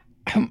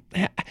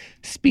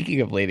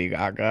speaking of Lady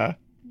Gaga,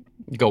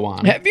 Go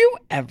on. Have you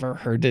ever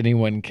heard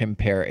anyone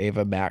compare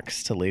Ava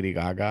Max to Lady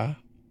Gaga?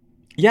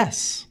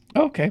 Yes.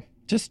 Okay,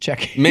 just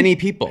checking. Many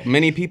people.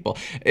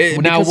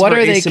 Now, what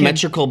are they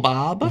asymmetrical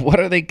bob? What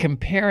are they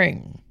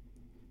comparing?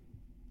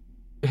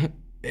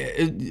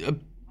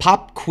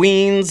 Pop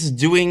queens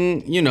doing,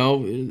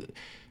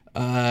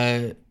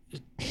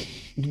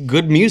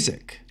 good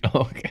music.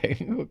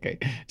 Okay,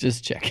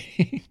 just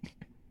checking.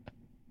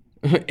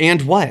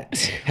 And what?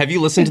 Have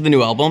you listened to the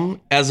new album?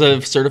 As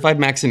a certified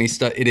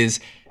Maxinista, it is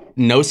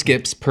no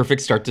skips,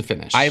 perfect start to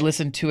finish. I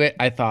listened to it.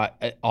 I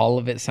thought all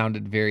of it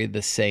sounded very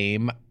the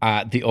same.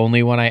 The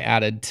only one I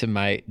added to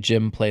my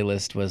gym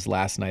playlist was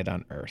Last Night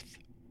on Earth.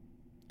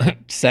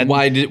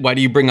 Why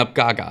do you bring up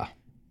Gaga?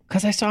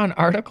 Because I saw an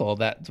article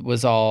that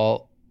was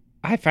all...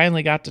 I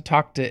finally got to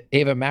talk to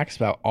Ava Max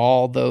about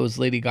all those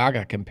Lady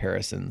Gaga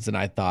comparisons, and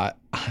I thought,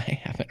 I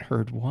haven't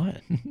heard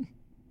one.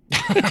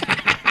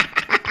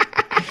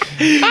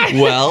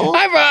 Well,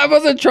 I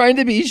wasn't trying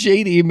to be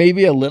shady,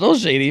 maybe a little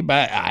shady,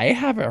 but I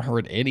haven't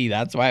heard any.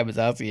 That's why I was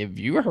asking if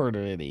you heard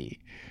any.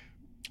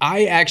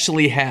 I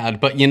actually had,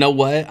 but you know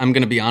what? I'm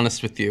going to be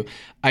honest with you.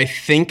 I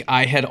think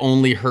I had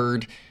only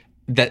heard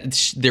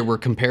that there were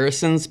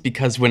comparisons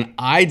because when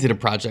I did a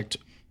project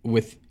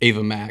with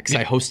Ava Max,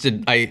 I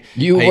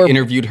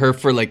interviewed her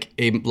for like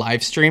a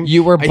live stream.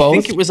 You were both?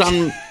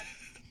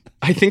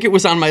 I think it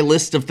was on my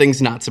list of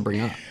things not to bring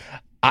up.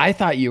 I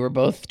thought you were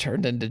both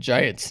turned into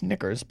giant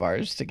Snickers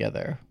bars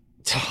together.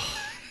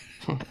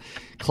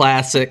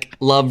 Classic.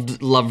 Loved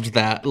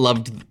that.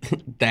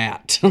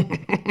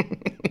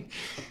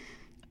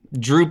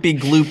 Droopy,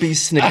 gloopy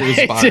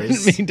Snickers bars. I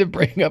didn't mean to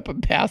bring up a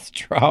past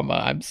trauma.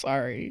 I'm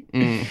sorry.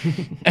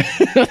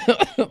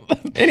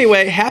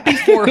 Anyway, happy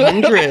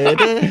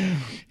 400.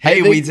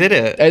 Hey, we did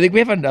it. I think we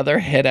have another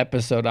hit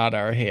episode on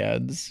our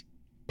hands.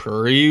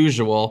 Per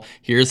usual.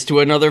 Here's to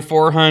another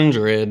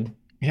 400.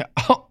 Yeah.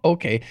 Oh,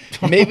 okay.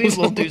 Maybe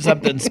we'll do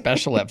something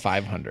special at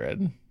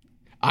 500.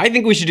 I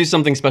think we should do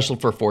something special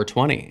for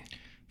 420.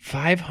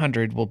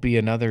 500 will be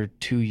another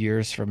 2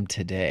 years from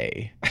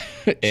today.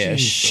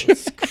 Ish.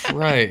 Jesus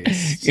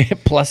Christ.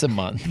 Plus a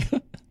month.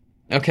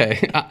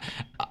 Okay.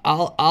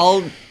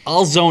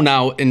 I'll zone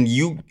out and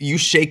you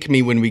shake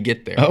me when we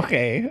get there.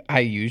 Okay. I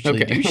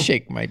usually do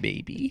shake my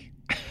baby.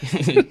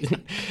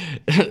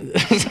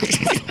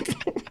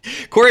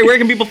 Corey, where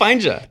can people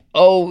find you?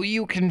 Oh,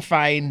 you can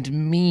find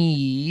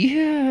me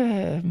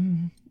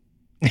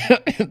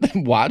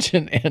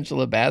watching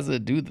Angela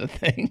Bassett do the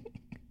thing.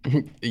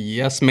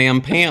 Yes,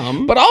 ma'am,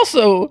 Pam. But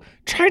also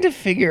trying to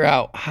figure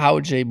out how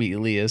Jamie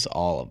Lee is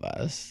all of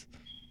us.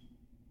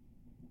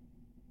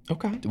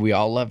 Okay. Do we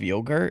all love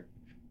yogurt?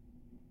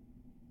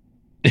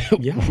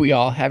 Yeah. We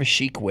all have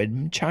chic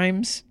wind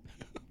chimes.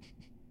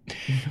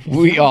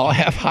 We all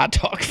have hot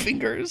dog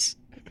fingers.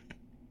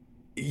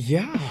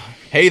 Yeah.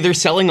 Hey, they're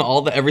selling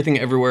all the Everything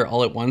Everywhere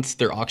All at Once.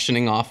 They're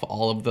auctioning off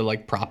all of the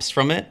like props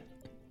from it.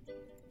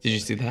 Did you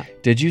see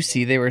that? Did you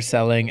see they were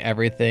selling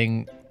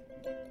everything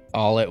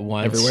all at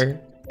once? Everywhere?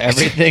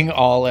 Everything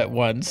all at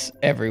once,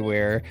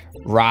 everywhere.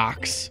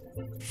 Rocks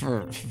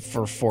for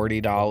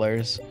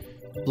 $40.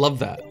 Love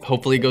that.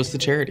 Hopefully it goes to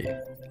charity.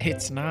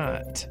 It's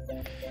not.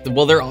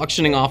 Well, they're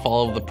auctioning off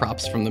all of the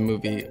props from the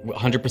movie.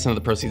 100% of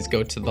the proceeds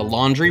go to the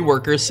Laundry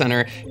Workers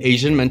Center,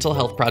 Asian Mental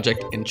Health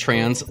Project, and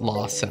Trans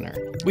Law Center.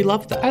 We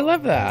love that. I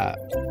love that.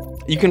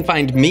 You can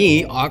find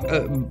me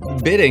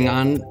bidding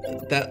on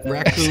that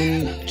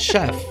raccoon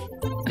chef.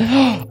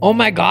 Oh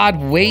my God,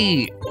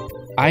 wait.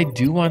 I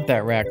do want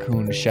that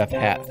raccoon chef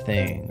hat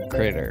thing,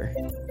 critter.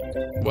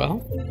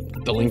 Well,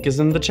 the link is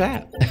in the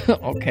chat.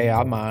 Okay,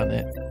 I'm on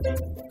it.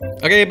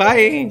 Okay,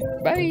 bye.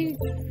 Bye.